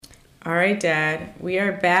All right, Dad. We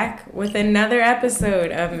are back with another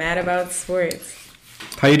episode of Mad About Sports.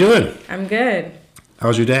 How you doing? I'm good. How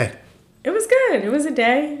was your day? It was good. It was a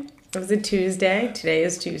day. It was a Tuesday. Today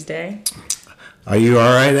is Tuesday. Are you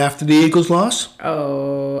all right after the Eagles loss?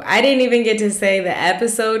 Oh, I didn't even get to say the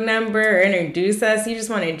episode number or introduce us. You just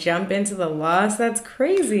want to jump into the loss? That's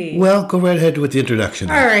crazy. Well, go right ahead with the introduction.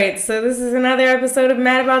 All right, so this is another episode of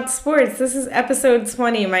Mad About Sports. This is episode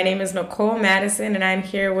 20. My name is Nicole Madison, and I'm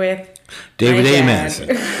here with David my A. dad.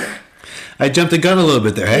 Madison. I jumped the gun a little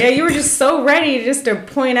bit there, hey? Yeah, you were just so ready just to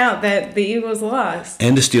point out that the Eagles lost.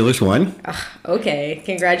 And the Steelers won. Okay,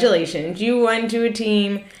 congratulations. You won to a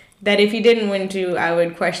team that if you didn't win to, I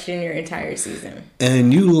would question your entire season.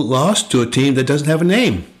 And you lost to a team that doesn't have a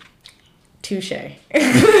name. Touche. I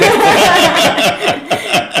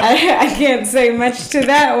can't say much to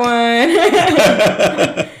that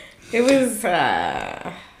one. It was...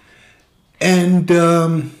 And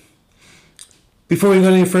before we go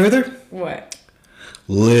any further, What?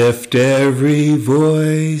 lift every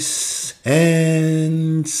voice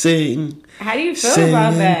and sing. How do you feel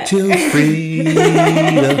about that? Till freedom.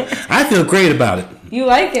 I feel great about it. You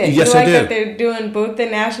like it? Yes, you like I do. that they're doing both the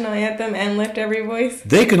national anthem and Lift Every Voice?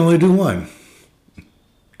 They can only do one.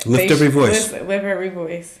 Lift every voice. Lift Every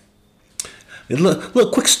Voice. A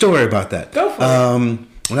little quick story about that. Go for it.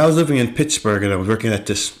 When I was living in Pittsburgh and I was working at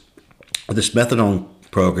this methadone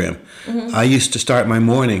program, I used to start my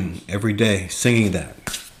morning every day singing that.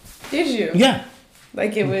 Did you? Yeah.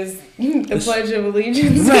 Like it was the Pledge of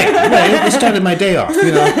Allegiance? Right. It started my day off,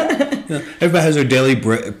 you know. Everybody has their daily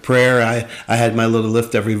prayer. I had my little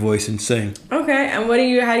lift every voice and sing. Okay, and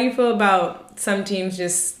how do you feel about some teams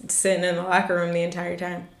just sitting in the locker room the entire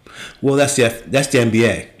time? Well, that's the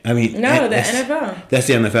NBA. I mean, No, the NFL. That's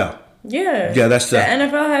the NFL. Yeah. Yeah, that's the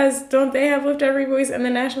NFL don't they have Lift Every Voice and the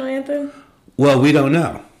national anthem? Well, we don't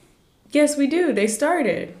know. Yes, we do. They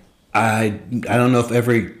started. I don't know if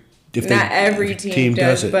Not every team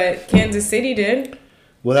does it, but Kansas City did.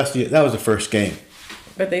 Well, that was the first game.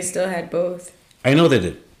 But they still had both. I know they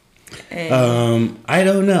did. And I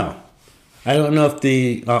don't know. I don't know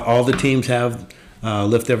if all the teams have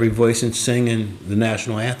lift every voice and sing in the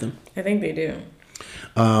national anthem. I think they do.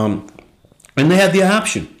 And they have the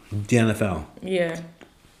option, the NFL. Yeah.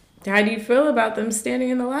 How do you feel about them standing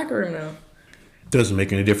in the locker room now? Doesn't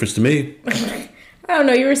make any difference to me. I don't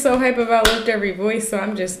know. You were so hype about Lift Every Voice, so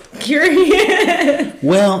I'm just curious.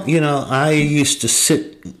 Well, I used to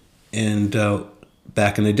sit and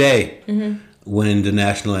back in the day when the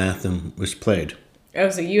national anthem was played. Oh,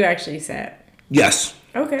 so you actually sat. Yes.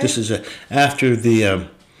 Okay. This is after the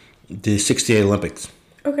 '68 Olympics.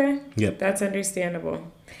 Okay. Yep. That's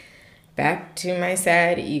understandable. Back to my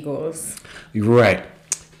sad Eagles. You're right.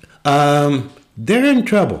 They're in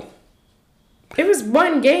trouble. It was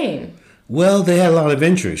one game. Well, they had a lot of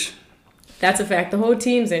injuries. That's a fact. The whole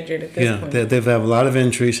team's injured at this point. They've had a lot of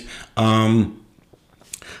injuries. And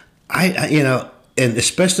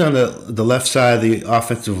especially on the left side of the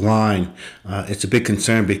offensive line, it's a big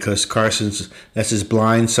concern because that's his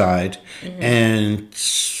blind side. And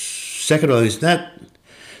second of all,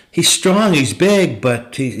 he's strong, he's big,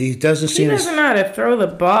 but he doesn't seem He doesn't know how to throw the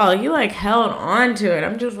ball. He held on to it.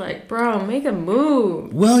 I'm just like, bro, make a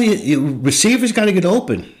move. Well, receivers got to get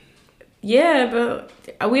open. Yeah,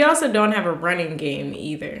 but we also don't have a running game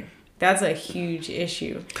either. That's a huge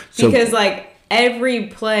issue. Because, every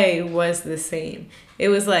play was the same. It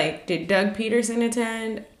was did Doug Peterson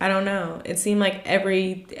attend? I don't know. It seemed like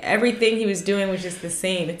everything he was doing was just the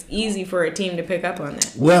same. It's easy for a team to pick up on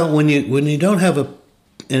that. Well, when you don't have a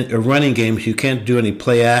running game, you can't do any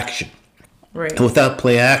play action. Right. And without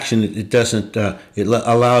play action, it doesn't. It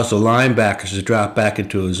allows the linebackers to drop back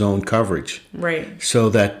into a zone coverage. Right. So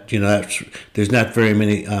that there's not very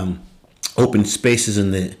many open spaces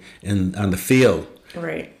on the field.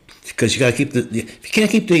 Right. Because if you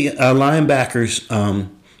can't keep the linebackers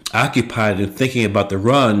occupied and thinking about the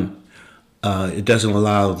run, it doesn't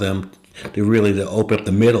allow them to open up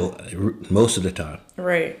the middle most of the time.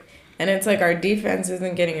 Right. And it's our defense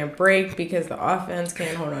isn't getting a break because the offense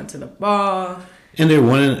can't hold on to the ball. And they're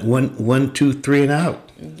one, 2, 3 and out.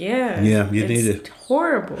 Yeah. Yeah, you need it. It's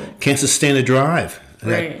horrible. Can't sustain a drive.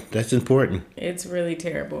 Right. That's important. It's really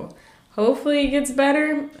terrible. Hopefully it gets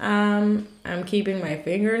better. I'm keeping my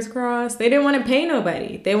fingers crossed. They didn't want to pay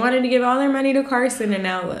nobody. They wanted to give all their money to Carson, and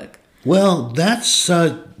now look. Well, that's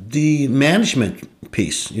the management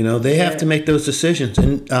piece. They have to make those decisions.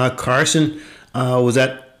 And Carson was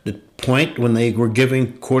at the point when they were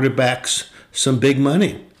giving quarterbacks some big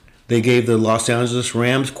money. They gave the Los Angeles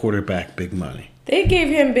Rams quarterback big money. They gave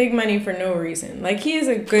him big money for no reason. He is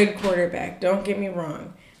a good quarterback. Don't get me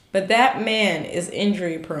wrong. But that man is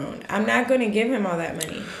injury prone. I'm not going to give him all that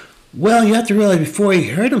money. Well, you have to realize before he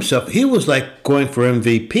hurt himself, he was like going for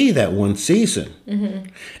MVP that one season. Mm-hmm.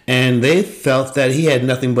 And they felt that he had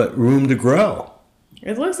nothing but room to grow.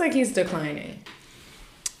 It looks like he's declining.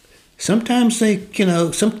 Sometimes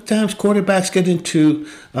sometimes quarterbacks get into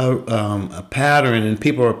a pattern and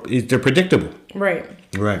they're predictable. Right.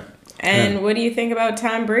 Right. And what do you think about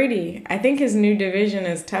Tom Brady? I think his new division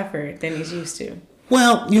is tougher than he's used to.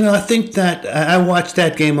 Well, I think that I watched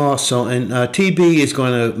that game also, and TB is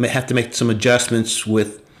going to have to make some adjustments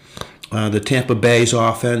with the Tampa Bay's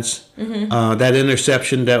offense. Mm-hmm. That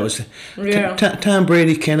interception that was... Yeah. Tom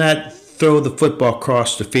Brady cannot throw the football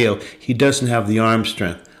across the field. He doesn't have the arm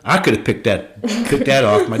strength. I could have picked that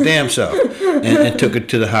off my damn self and took it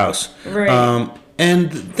to the house. Right. And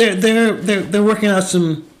they're working out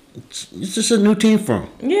some... It's just a new team for him.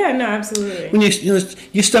 Yeah, no, absolutely. When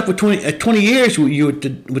you stuck with 20 years with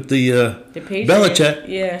the Patriots, Belichick,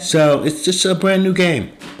 yeah. So it's just a brand new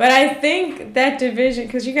game. But I think that division,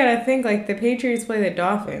 because you got to think like the Patriots play the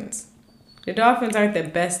Dolphins. The Dolphins aren't the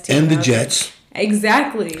best team. And the Jets.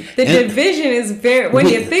 Exactly. The division is when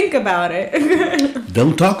you think about it.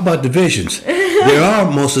 Don't talk about divisions. They're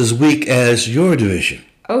almost as weak as your division.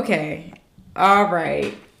 Okay. All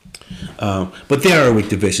right. But they are a weak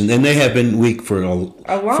division, and they have been weak for a long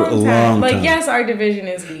time. Like, yes, our division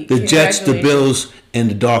is weak. The Jets, the Bills, and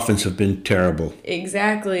the Dolphins have been terrible.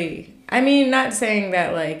 Exactly. I mean, not saying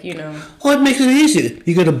that, Well, it makes it easy.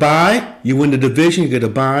 You get a bye, you win the division, you get a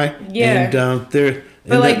bye. Yeah. And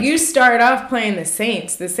But, you start off playing the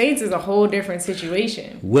Saints. The Saints is a whole different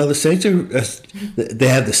situation. Well, the Saints they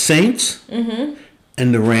have the Saints and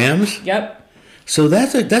the Rams. Yep. So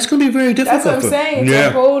that's going to be very difficult. That's what I'm saying. It's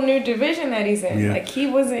a whole new division that he's in. Yeah. Like,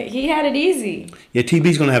 he had it easy. Yeah,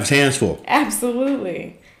 TB's going to have his hands full.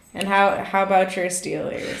 Absolutely. And how about your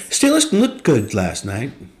Steelers? Steelers looked good last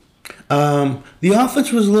night. The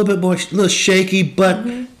offense was a little shaky, but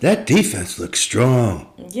that defense looked strong.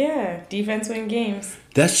 Yeah, defense win games.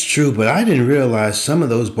 That's true, but I didn't realize some of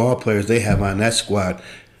those ball players they have on that squad.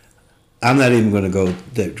 I'm not even going to go.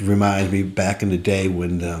 That reminds me back in the day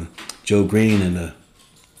when Joe Green and the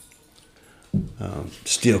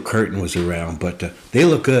Steel Curtain was around, but they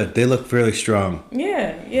look good. They look fairly strong.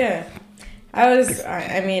 Yeah. I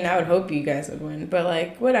would hope you guys would win,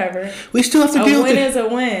 but whatever. We still have to deal with it. A win is a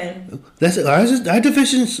win. That's our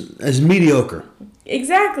division is mediocre.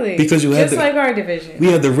 Exactly. Because like our division.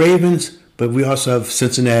 We have the Ravens, but we also have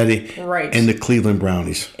Cincinnati and the Cleveland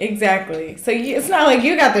Brownies. Exactly. So it's not like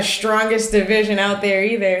you got the strongest division out there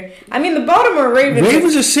either. I mean, the Baltimore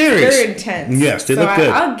Ravens are serious. They're intense. Yes, they look good.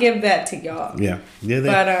 I'll give that to y'all. Yeah.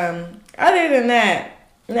 But other than that,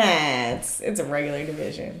 it's a regular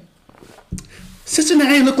division.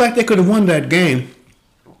 Cincinnati looked like they could have won that game.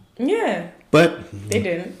 Yeah. But they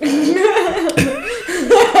didn't.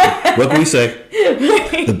 What can we say?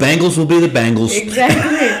 The Bengals will be the Bengals.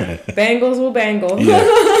 Exactly. Bengals will bangle.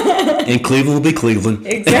 Yeah. And Cleveland will be Cleveland.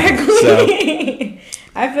 Exactly. So.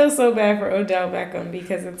 I feel so bad for Odell Beckham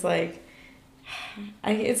because it's like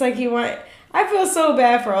I feel so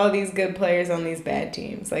bad for all these good players on these bad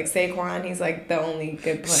teams. Like Saquon, he's like the only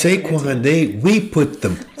good player. Saquon, we put the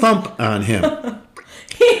thump on him.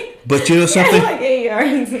 But you know something? Like 8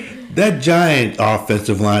 yards. That Giant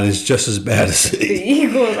offensive line is just as bad as the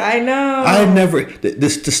Eagles. I know. The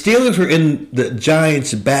Steelers were in the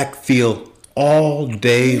Giants' backfield all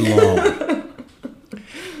day long.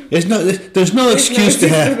 There's no excuse to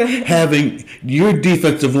having your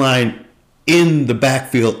defensive line in the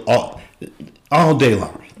backfield all day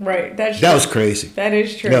long. Right. That was crazy. That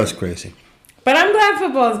is true. That was crazy. But I'm glad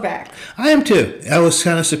football's back. I am too. I was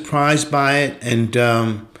kind of surprised by it, and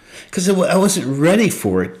because I wasn't ready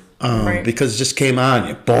for it, because it just came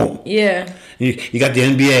on. Boom. Yeah. You got the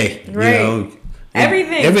NBA. Right. You know,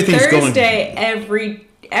 everything's Thursday, going.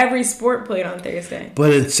 Every sport played on Thursday.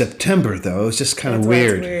 But in September, though, it was just kind of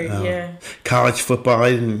weird. Yeah. College football,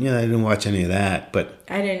 I didn't watch any of that. But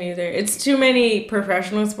I didn't either. It's too many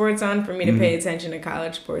professional sports on for me to pay attention to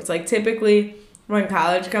college sports. Like typically, when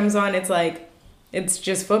college comes on, it's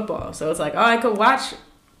just football. So it's like, I could watch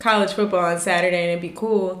college football on Saturday and it'd be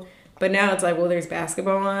cool. But now it's like, well, there's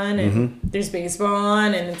basketball on and there's baseball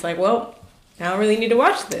on, and it's like, well, I don't really need to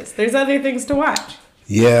watch this. There's other things to watch.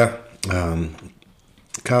 Yeah.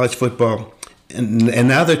 College football, and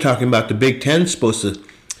now they're talking about the Big Ten supposed to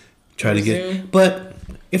try to get. But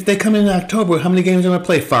if they come in October, how many games are they going to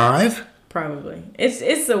play? 5? Probably.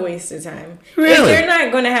 It's a waste of time. Really? If they're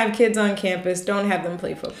not going to have kids on campus, don't have them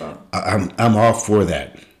play football. I'm all for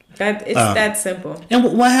that. It's that simple.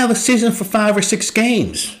 And why have a season for 5 or 6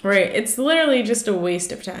 games? Right. It's literally just a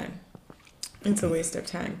waste of time. It's a waste of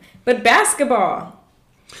time. But basketball.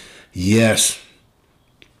 Yes.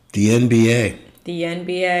 The NBA. The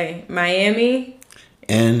NBA. Miami.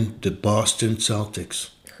 And the Boston Celtics.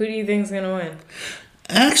 Who do you think's going to win?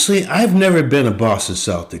 Actually, I've never been a Boston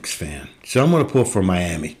Celtics fan. So I'm going to pull for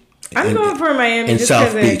Miami. I'm going for Miami. And just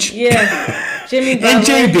South Beach. Yeah. Jimmy Butler.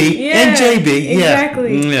 And JB. Yeah, and JB.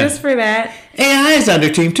 Exactly. Yeah. Just for that. AI is on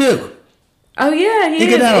their team, too. Oh, yeah. He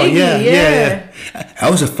is. Ighodalo. Iggy, Yeah. That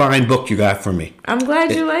was a fine book you got for me. I'm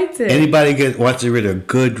glad you liked it. Anybody wants to read a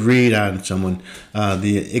good read on someone,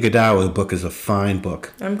 the Ighodalo book is a fine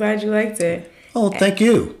book. I'm glad you liked it. Oh, thank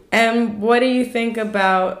you. And what do you think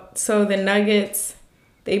about, so the Nuggets,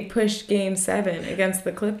 they pushed Game 7 against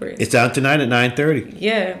the Clippers. It's out tonight at 9:30.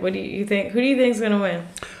 Yeah, what do you think? Who do you think's going to win?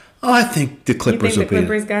 Oh, I think the Clippers you think the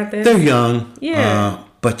Clippers got this? They're young. Yeah.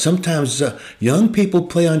 But sometimes young people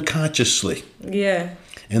play unconsciously. Yeah.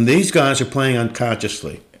 And these guys are playing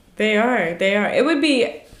unconsciously. They are. It would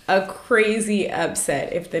be a crazy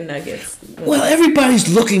upset if the Nuggets won. Well,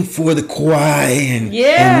 everybody's looking for the Kawhi and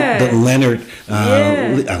the Leonard,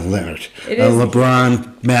 LeBron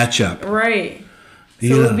matchup. Right. So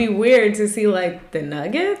it would be weird to see, like, the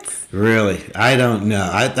Nuggets? Really? I don't know.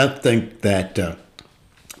 I think that the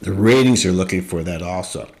ratings are looking for that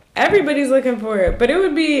also. Everybody's looking for it. But it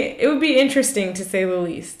would be interesting, to say the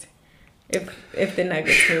least, if the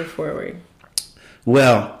Nuggets move forward.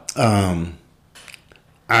 Well,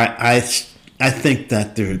 I think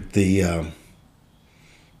that the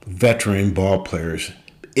veteran ball players,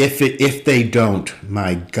 if they don't,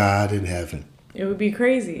 my God in heaven, it would be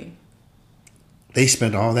crazy. They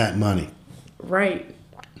spent all that money, right?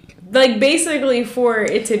 Like basically for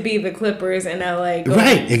it to be the Clippers and LA, going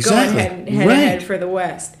head for the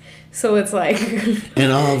West. So it's like,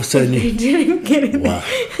 and all of a sudden they didn't get it. Wow.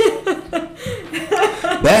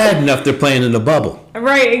 Bad enough they're playing in the bubble.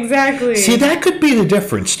 Right, exactly. See, that could be the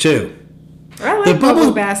difference too. I like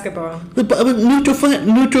bubble basketball. The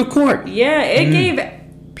neutral court. Yeah, it gave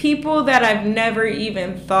people that I've never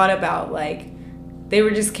even thought about, like, they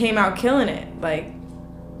just came out killing it. Like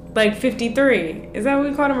 53. Is that what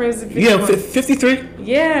we called them? Or is it 51? Yeah, 53.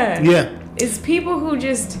 Yeah. Yeah. It's people who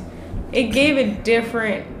just, it gave a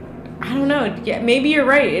different, I don't know. Yeah, maybe you're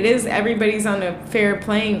right. It is, everybody's on a fair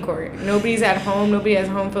playing court. Nobody's at home. Nobody has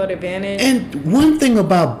home field advantage. And one thing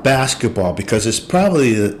about basketball, because it's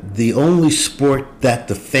probably the only sport that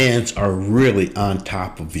the fans are really on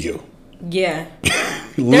top of you. Yeah.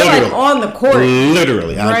 They're like on the court.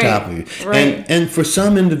 Literally on top of you. Right. And for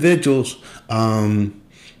some individuals,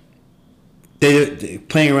 they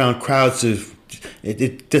playing around crowds,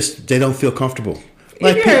 they don't feel comfortable.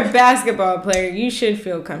 If you're a basketball player, you should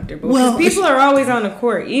feel comfortable. Well, people are always on the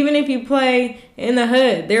court. Even if you play in the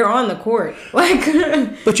hood, they're on the court.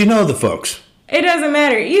 But you know the folks. It doesn't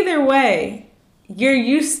matter. Either way, you're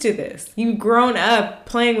used to this. You've grown up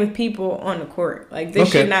playing with people on the court. Like,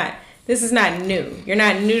 this is not new. You're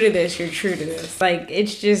not new to this. You're true to this. Like,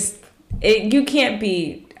 it's just, you can't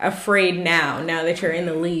be afraid now that you're in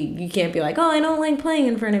the league. You can't be like, oh, I don't like playing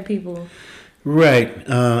in front of people. Right.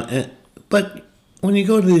 But when you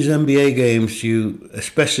go to these NBA games,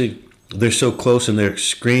 especially they're so close and they're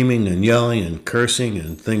screaming and yelling and cursing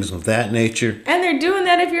and things of that nature. And they're doing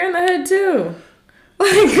that if you're in the hood too.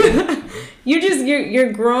 Like,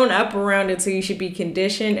 you're grown up around it, so you should be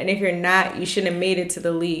conditioned. And if you're not, you shouldn't have made it to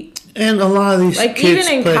the league. And a lot of these kids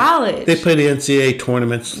even in college, they play the NCAA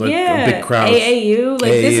tournaments, like big crowds. AAU,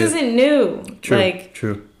 this isn't new. True.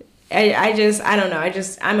 I don't know.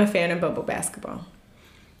 I'm a fan of bubble basketball.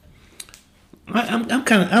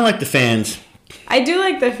 I like the fans. I do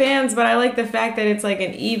like the fans, but I like the fact that it's like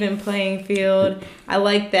an even playing field. I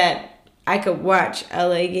like that I could watch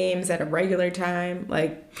LA games at a regular time,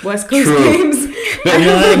 like West Coast games.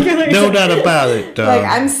 No doubt about it. Like,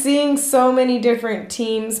 I'm seeing so many different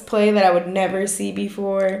teams play that I would never see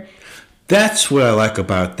before. That's what I like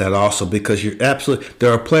about that also, because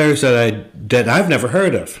there are players that I've never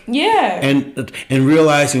heard of. Yeah. And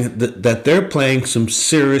realizing that they're playing some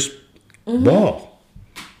serious ball.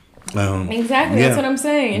 Exactly. That's what I'm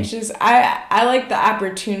saying. It's just, I like the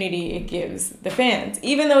opportunity it gives the fans.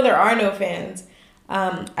 Even though there are no fans,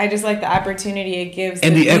 I just like the opportunity it gives the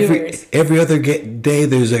viewers. Every other day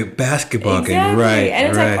there's a basketball game. Right. And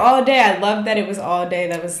it's like all day. I love that it was all day.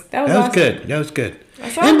 That was awesome. Good. That was good.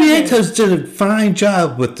 NBA did a fine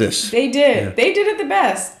job with this. They did. Yeah. They did it the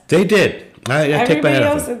best. They did. I take my hat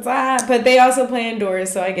off. Everybody else, but they also play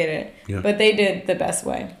indoors, so I get it. Yeah. But they did the best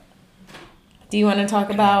way. Do you want to talk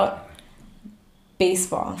about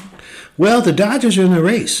baseball? Well, the Dodgers are in the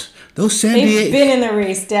race. They've been in the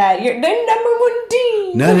race, Dad. They're number one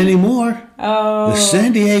team. Not anymore. Oh. The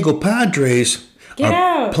San Diego Padres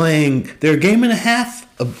are playing. They're a game and a half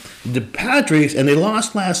of the Padres, and they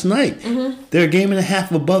lost last night. Mm-hmm. They're a game and a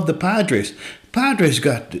half above the Padres. Padres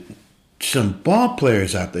got some ball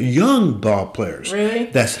players out there, young ball players. Really?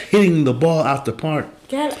 That's hitting the ball out the park.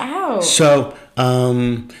 Get out. So,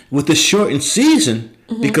 with the shortened season,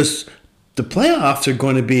 because the playoffs are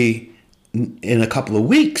going to be in a couple of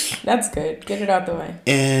weeks. That's good. Get it out the way.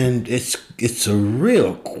 And it's a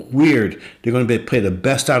real weird. They're going to play the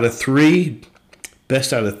best out of three,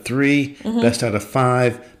 best out of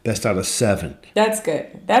 5, best out of 7. That's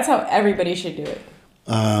good. That's how everybody should do it.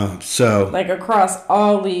 So like across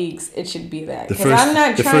all leagues, it should be that. Because I'm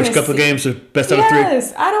not the trying first to couple of games are best out of 3.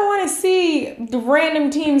 Yes, I don't want to see the random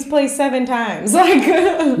teams play 7 times. Like,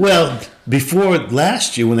 well, before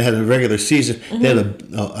last year when they had a regular season, they had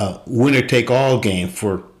a winner take all game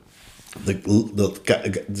for the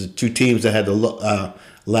 2 teams that had the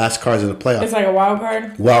last cards in the playoffs. It's like a wild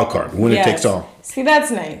card. Wild card, winner takes all. See,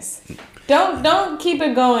 that's nice. Don't keep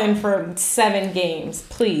it going for 7 games.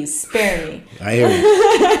 Please, spare me. I hear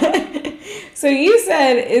you. So you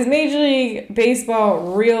said, is Major League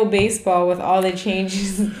Baseball real baseball with all the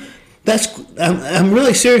changes? I'm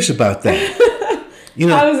really serious about that. You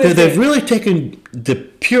know, they've really taken the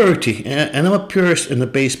purity, and I'm a purist in the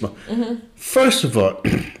baseball. Mm-hmm. First of all,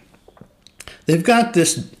 they've got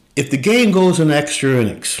this, if the game goes in extra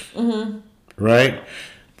innings, right,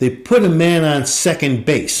 they put a man on second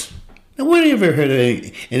base. When have you ever heard of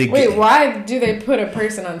any Wait, why do they put a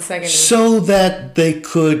person on second base? So that they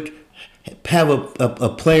could have a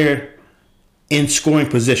player in scoring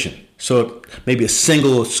position. So maybe a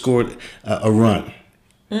single scored a run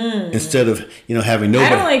instead of having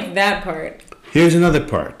nobody. I don't like that part. Here's another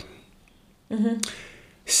part.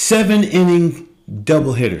 7-inning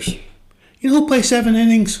double hitters. You know who plays 7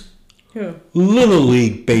 innings? Who? Little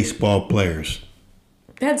League baseball players.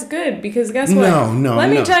 That's good because guess what? No.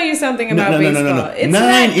 Let me tell you something about baseball. No. It's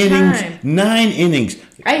 9 innings. Time. 9 innings.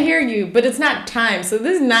 I hear you, but it's not time. So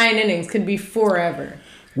this 9 innings could be forever.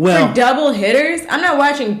 Well, for double hitters, I'm not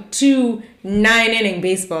watching 2 9-inning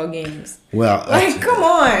baseball games. Well, like come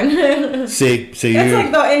on. See, that's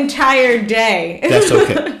like the entire day. That's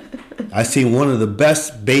okay. I seen one of the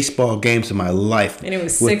best baseball games of my life, and it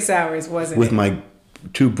was 6 hours, wasn't it? With my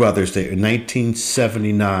 2 brothers there in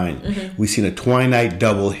 1979. We seen a twilight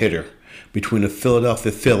double hitter between the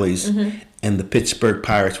Philadelphia Phillies and the Pittsburgh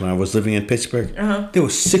Pirates when I was living in Pittsburgh. There were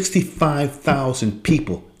 65,000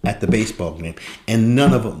 people at the baseball game, and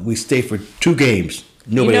none of them. We stayed for 2 games.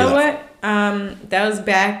 Nobody left. What? That was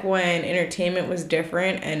back when entertainment was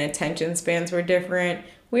different and attention spans were different.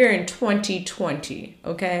 We're in 2020,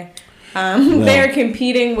 okay? They're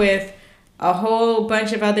competing with a whole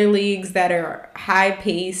bunch of other leagues that are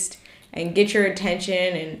high-paced and get your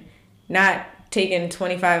attention and not taking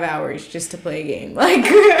 25 hours just to play a game. Like,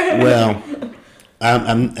 well,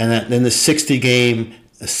 and in the 60-game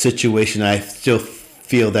situation, I still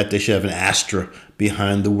feel that they should have an asterisk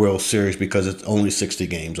behind the World Series because it's only 60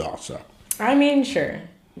 games also. I mean, sure.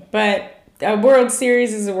 But a World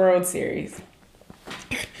Series is a World Series.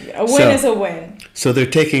 A win is a win. So they're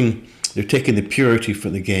taking the purity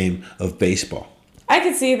from the game of baseball. I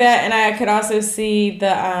could see that, and I could also see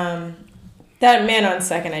the that man on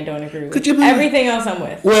second. I don't agree with. Could you believe everything else I'm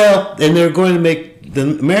with? Well, and they're going to make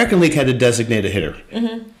the American League had a designated hitter,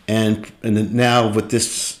 and now with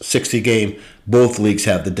this 60 game, both leagues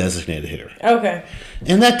have the designated hitter. Okay.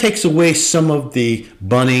 And that takes away some of the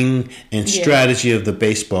bunting and strategy of the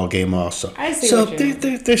baseball game also. I see. So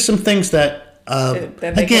there's some things that that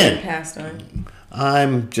they again passed on.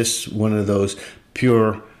 I'm just one of those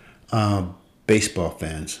pure baseball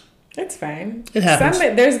fans. It's fine. It happens.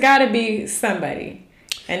 There's got to be somebody,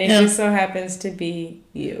 and it just so happens to be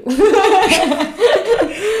you.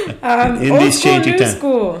 In these changing times.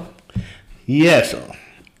 School. Yes.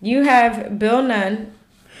 You have Bill Nunn.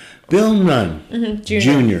 Bill Nunn,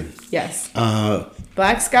 Jr. Yes.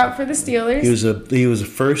 Black Scout for the Steelers. He was the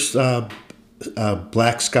first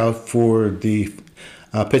Black Scout for the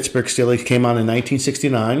Pittsburgh Steelers. He came on in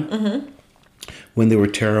 1969 when they were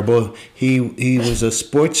terrible. He was a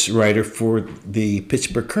sports writer for the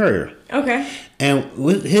Pittsburgh Courier. Okay. And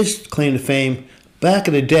with his claim to fame, back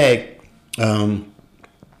in the day,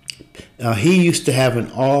 he used to have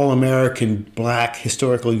an all-American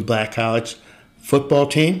historically black college football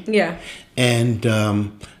team. Yeah. And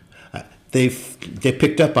they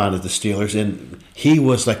picked up on it, the Steelers, and he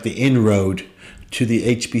was like the inroad to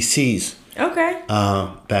the HBCs. Okay.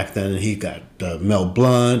 Back then, he got Mel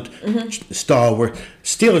Blount, Stalwart.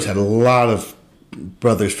 Steelers had a lot of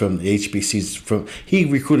brothers from the HBCs. He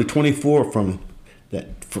recruited 24 from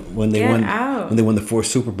when they won the 4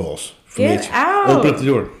 Super Bowls. Get out. Open up the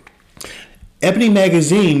door. Ebony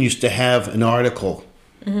Magazine used to have an article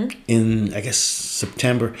in, I guess,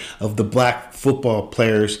 September of the black football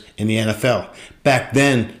players in the NFL. Back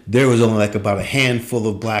then, there was only like about a handful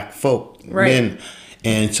of black folk men,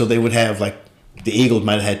 and so they would have like the Eagles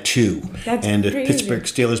might have had 2, and the Pittsburgh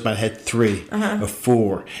Steelers might have had 3 or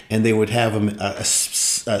 4, and they would have a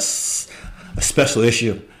special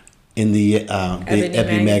issue in the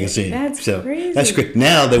Ebony magazine. That's crazy. That's great.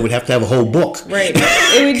 Now they would have to have a whole book. Right.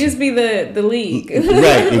 It would just be the league.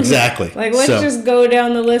 Right, exactly. Like, let's just go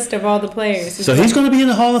down the list of all the players. So he's going to be in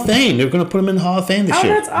the Hall of Fame. They're going to put him in the Hall of Fame this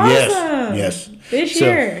year. Oh, that's awesome. Yes. This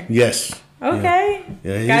year? Yes. Okay.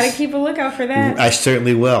 Yeah, got to keep a lookout for that. I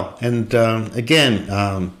certainly will. And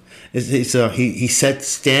again, he sets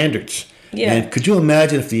standards. Yeah. And could you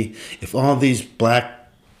imagine if all these black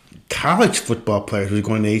college football players were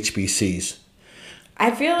going to HBCs?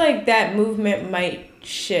 I feel like that movement might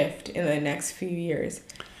shift in the next few years,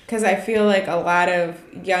 because I feel like a lot of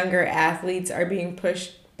younger athletes are being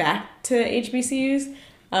pushed back to HBCUs.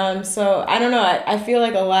 So I don't know. I feel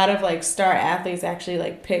like a lot of like star athletes actually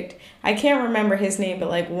like picked. I can't remember his name, but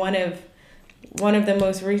like one of the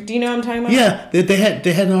most. Do you know what I'm talking about? Yeah, they had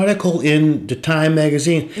an article in the Time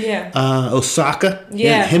magazine. Yeah. Osaka.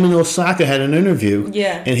 Yeah. Him and Osaka had an interview.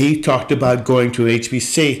 Yeah. And he talked about going to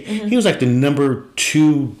HBC. He was like the number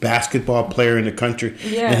 2 basketball player in the country.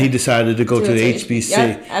 Yeah. And he decided to go to the HBC.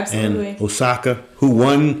 Yep, absolutely. And Osaka, who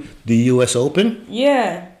won the U.S. Open.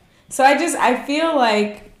 Yeah. So I feel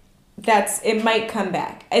like it might come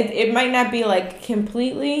back. It might not be like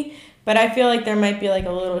completely, but I feel like there might be like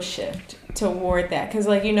a little shift toward that, because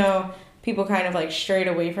like, you know, people kind of like strayed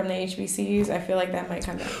away from the HBCUs. I feel like that might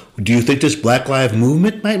come back. Do you think this Black Lives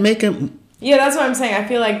Movement might make it? Yeah, that's what I'm saying. I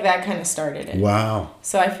feel like that kind of started it. Wow.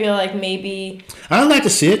 So I feel like maybe I'd like to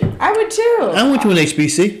see it. I would too. I went to an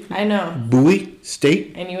HBC. I know. Bowie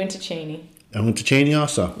State. And you went to Cheney. I went to Cheney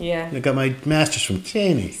also. Yeah. I got my master's from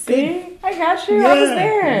Cheney. See? I got you. Yeah. I was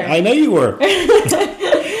there. I know you were. All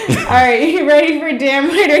right. You ready for Damn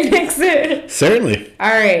Right or Nixon? Certainly. All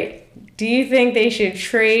right. Do you think they should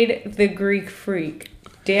trade the Greek Freak?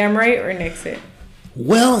 Damn right or Nixon?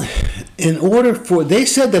 Well, they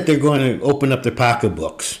said that they're going to open up their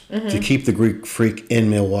pocketbooks to keep the Greek Freak in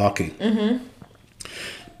Milwaukee.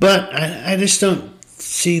 But I just don't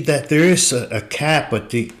see that there is a cap,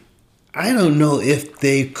 but I don't know if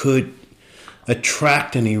they could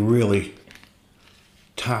attract any really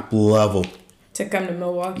top level to come to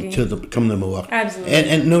Milwaukee. Come to Milwaukee. Absolutely.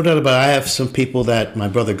 And no doubt about it, I have some people that my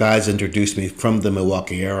brother Guy's introduced me from the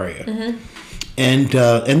Milwaukee area. And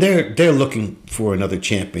they're looking for another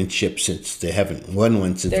championship, since they haven't won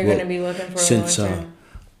one since they're going to be looking for a long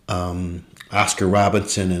time. Oscar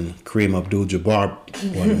Robinson and Kareem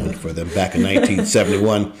Abdul-Jabbar won one for them back in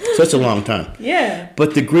 1971. So that's a long time. Yeah.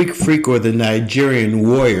 But the Greek Freak, or the Nigerian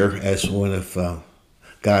Warrior, as one of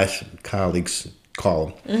Guy's colleagues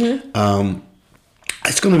call him,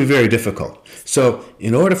 it's going to be very difficult. So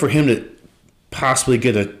in order for him to possibly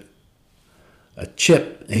get a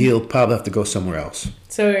chip, he'll probably have to go somewhere else.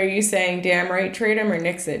 So are you saying damn right trade him, or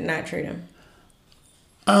Nixon not trade him?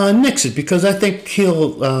 Nixon, because I think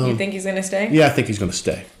he'll... you think he's going to stay? Yeah, I think he's going to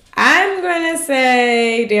stay. I'm going to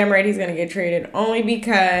say damn right he's going to get traded, only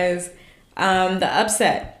because the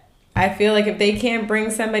upset. I feel like if they can't bring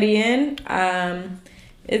somebody in,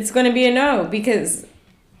 it's going to be a no, because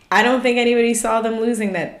I don't think anybody saw them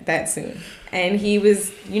losing that soon. And he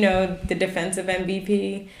was, the defensive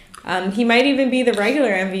MVP. He might even be the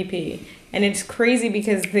regular MVP. And it's crazy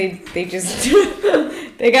because they just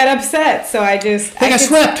they got upset. So they got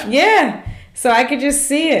swept. Yeah. So I could just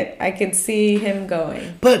see it. I could see him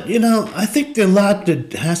going. But I think a lot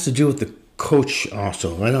that has to do with the coach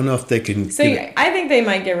also. I don't know if they can. So I think they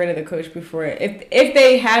might get rid of the coach before if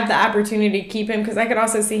they have the opportunity to keep him, because I could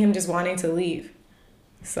also see him just wanting to leave.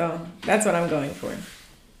 So that's what I'm going for.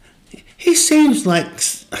 He seems like.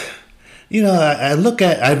 I look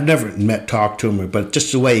at, I've never talked to him, but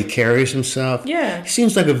just the way he carries himself. Yeah. He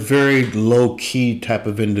seems like a very low-key type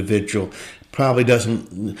of individual. Probably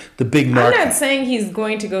doesn't, the big market. I'm not saying he's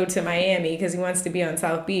going to go to Miami because he wants to be on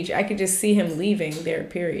South Beach. I could just see him leaving there,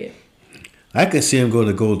 period. I could see him go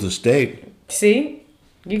to Golden State. See?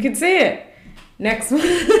 You could see it. Next one.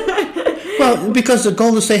 Well, because the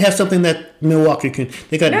Golden State has something that Milwaukee can.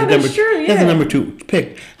 They got the number. True, yeah. They have the number 2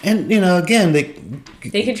 pick, and again they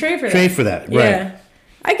could trade for that. Trade for that, right? Yeah,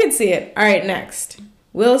 I could see it. All right, next.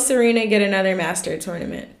 Will Serena get another master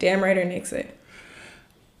tournament? Damn right or nix it?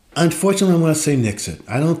 Unfortunately, I'm going to say nix it.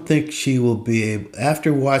 I don't think she will be able.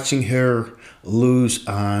 After watching her lose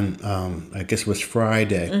on, I guess it was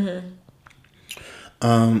Friday.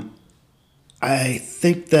 I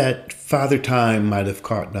think that Father Time might have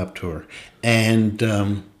caught up to her, and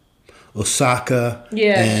Osaka.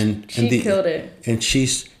 Yeah, and she killed it. And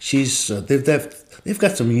they've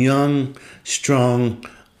got some young, strong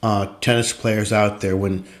tennis players out there.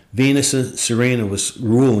 When Venus and Serena was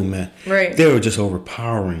ruling, man, right, they were just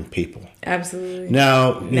overpowering people. Absolutely.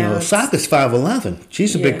 Now Osaka's 5'11".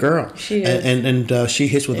 She's a big girl. She is, and she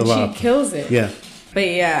hits with a lot. She kills it. Yeah. But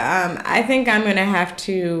yeah, I think I'm gonna have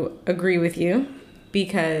to agree with you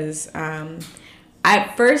because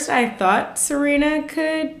at first I thought Serena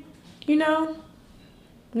could,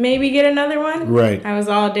 maybe get another one. Right. I was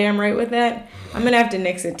all damn right with that. I'm gonna have to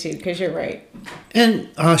nix it too because you're right. And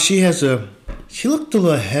she looked a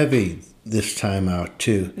little heavy this time out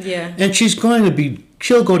too. Yeah. And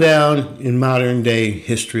she'll go down in modern day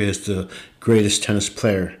history as the greatest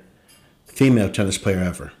female tennis player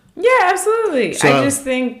ever. Yeah, absolutely. So, I just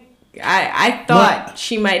think I thought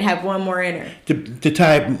she might have one more in her. To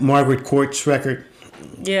tie Margaret Court's record.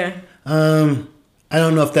 Yeah. I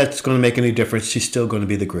don't know if that's going to make any difference. She's still going to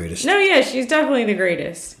be the greatest. No, yeah, she's definitely the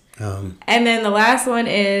greatest. And then the last one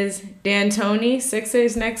is D'Antoni,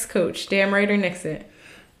 Sixers' next coach. Damn right or nix it?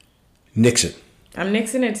 Nix it. I'm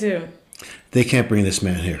nixing it too. They can't bring this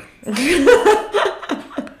man here.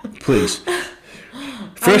 Please.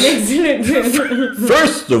 First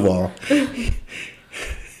of all,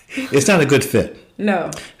 it's not a good fit.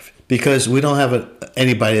 No. Because we don't have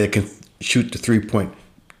anybody that can shoot the 3-point.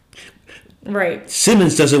 Right.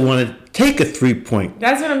 Simmons doesn't want to take a 3-point.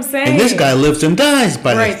 That's what I'm saying. And this guy lives and dies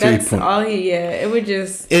by that 3-point. That's all it would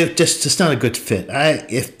just... It's not a good fit.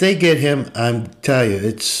 If they get him, I'm telling you,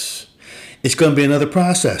 it's going to be another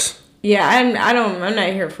process. Yeah, I'm not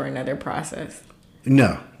here for another process.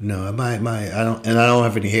 No, I don't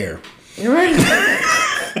have any hair.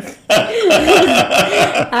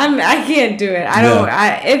 I can't do it. I don't.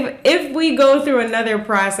 If we go through another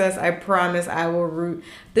process, I promise I will root.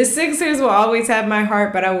 The Sixers will always have my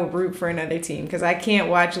heart, but I will root for another team because I can't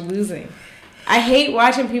watch losing. I hate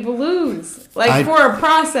watching people lose, for a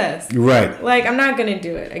process. Right. I'm not gonna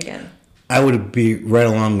do it again. I would be right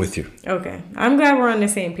along with you. Okay, I'm glad we're on the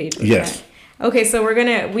same page with that. Okay, so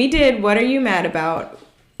we did What Are You Mad About,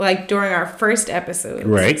 during our first episode.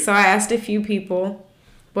 Right. So I asked a few people,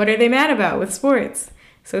 what are they mad about with sports?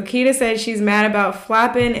 So Keita said she's mad about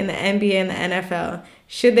flopping in the NBA and the NFL.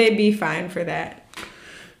 Should they be fined for that?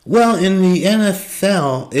 Well, in the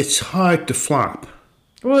NFL, it's hard to flop.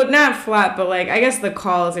 Well, not flop, but I guess the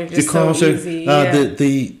calls are just so easy. There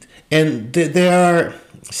are,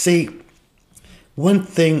 one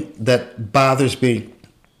thing that bothers me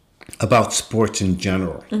about sports in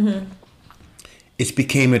general, it's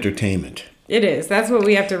became entertainment. It is. That's what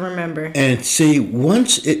we have to remember. And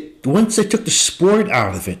once they took the sport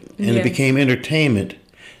out of it and it became entertainment,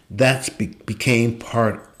 that became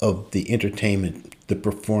part of the entertainment, the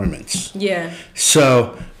performance. Yeah.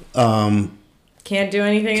 So, can't do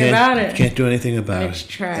anything about it. Can't do anything about it's it.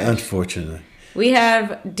 Trash. Unfortunately. We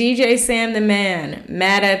have DJ Sam the Man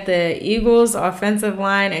mad at the Eagles offensive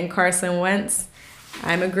line and Carson Wentz.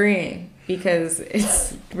 I'm agreeing because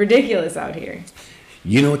it's ridiculous out here.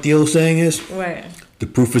 You know what the old saying is? What? The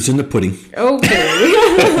proof is in the pudding. Okay.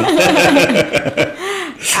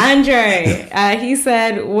 Andre, he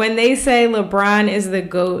said, when they say LeBron is the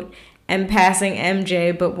GOAT and passing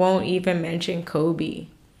MJ, but won't even mention Kobe.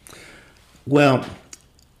 Well,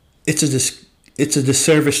 it's a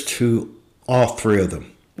disservice to all three of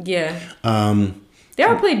them. Yeah. They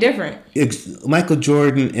all play different. Michael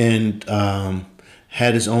Jordan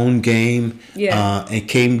had his own game. Yeah. And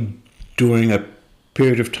came during a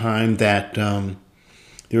period of time that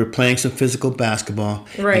they were playing some physical basketball.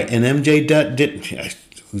 Right. And MJ didn't.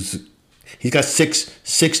 He's got six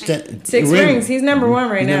rings. He's number one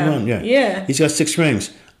right now. Number one, yeah. Yeah. He's got 6 rings.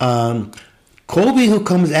 Kobe, who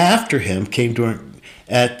comes after him, came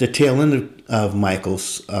at the tail end of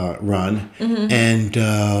Michael's run, and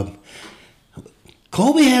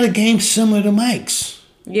Kobe had a game similar to Mike's.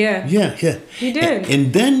 Yeah. Yeah. He did.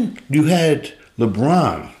 And then you had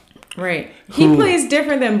LeBron. Right. He plays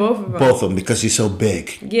different than both of them. Both of them because he's so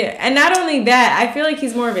big. Yeah. And not only that, I feel like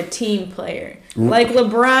he's more of a team player. Like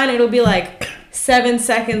LeBron, it'll be 7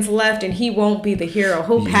 seconds left and he won't be the hero.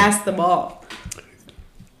 He'll pass the ball.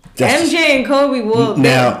 MJ and Kobe will.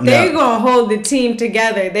 They're going to hold the team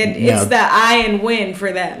together. It's the I and win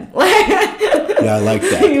for them. Yeah, I like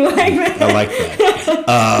that. You like that? I like that.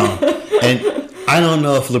 And I don't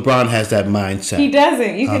know if LeBron has that mindset. He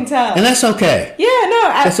doesn't. You can tell. And that's okay. Yeah, no.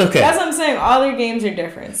 That's okay. That's what I'm saying. All their games are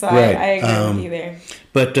different. So Right. I agree with you there.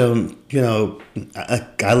 But,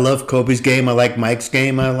 I love Kobe's game. I like Mike's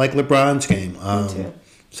game. I like LeBron's game. Me too.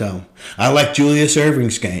 So I like Julius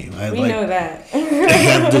Irving's game. We know that.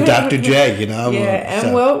 The Dr. J, Yeah,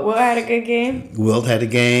 and Wilt had a good game. Wilt had a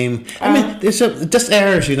game. I mean, there's just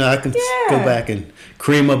errors, I can go back and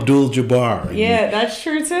Kareem Abdul-Jabbar. Yeah, that's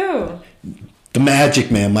true too. The Magic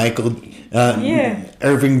Man, Michael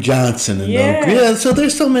Irving Johnson. And so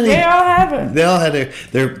there's so many. They all have it. They all have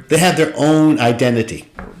they have their own identity.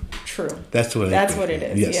 True. That's what it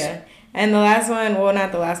is. Yes. Yeah. And the last one, well,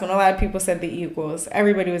 not the last one. A lot of people said the Eagles.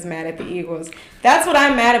 Everybody was mad at the Eagles. That's what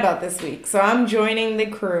I'm mad about this week. So I'm joining the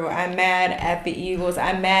crew. I'm mad at the Eagles.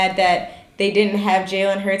 I'm mad that they didn't have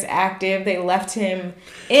Jalen Hurts active. They left him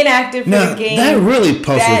inactive for the game. That really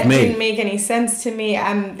puzzled me. That didn't make any sense to me.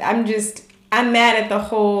 I'm mad at the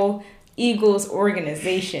whole Eagles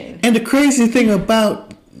organization. And the crazy thing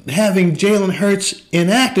about having Jalen Hurts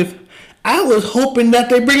inactive, I was hoping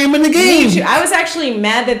that they bring him in the game. Me too. I was actually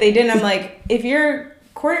mad that they didn't. I'm like, if your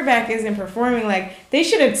quarterback isn't performing, they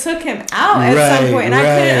should have took him out at some point. And I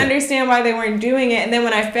couldn't understand why they weren't doing it. And then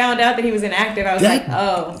when I found out that he was inactive, I was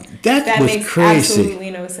that makes crazy.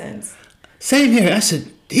 Absolutely no sense. Same here. I said,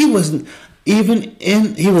 he wasn't even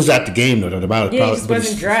in. He was at the game, no doubt about it. Yeah, he just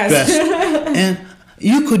wasn't dressed. And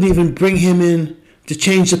you couldn't even bring him in to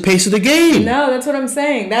change the pace of the game. No, that's what I'm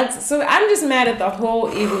saying. So I'm just mad at the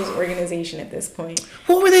whole Eagles organization at this point.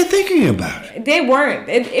 What were they thinking about? They weren't.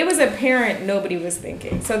 It was apparent nobody was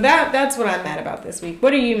thinking. So that's what I'm mad about this week.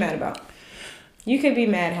 What are you mad about? You could be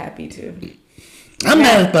happy too. I'm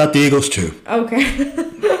mad about the Eagles too. Okay.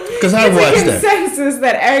 Because I watched that. It's a consensus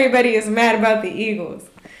that everybody is mad about the Eagles.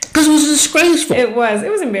 Because it was disgraceful. It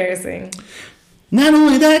was embarrassing. Not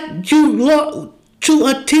only that, you lost to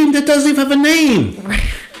a team that doesn't even have a name.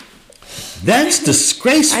 That's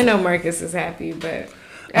disgraceful. I know Marcus is happy, but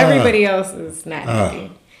everybody else is not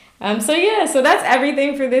happy. So that's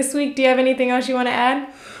everything for this week. Do you have anything else you want to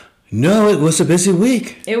add? No, it was a busy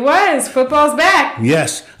week. It was. Football's back.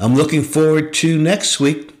 Yes, I'm looking forward to next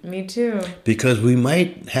week. Me too. Because we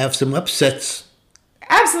might have some upsets.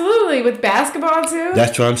 Absolutely, with basketball too.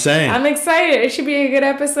 That's what I'm saying. I'm excited. It should be a good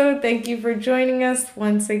episode. Thank you for joining us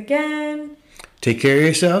once again. Take care of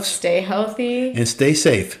yourselves. Stay healthy. And stay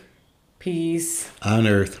safe. Peace. On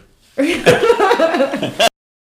Earth.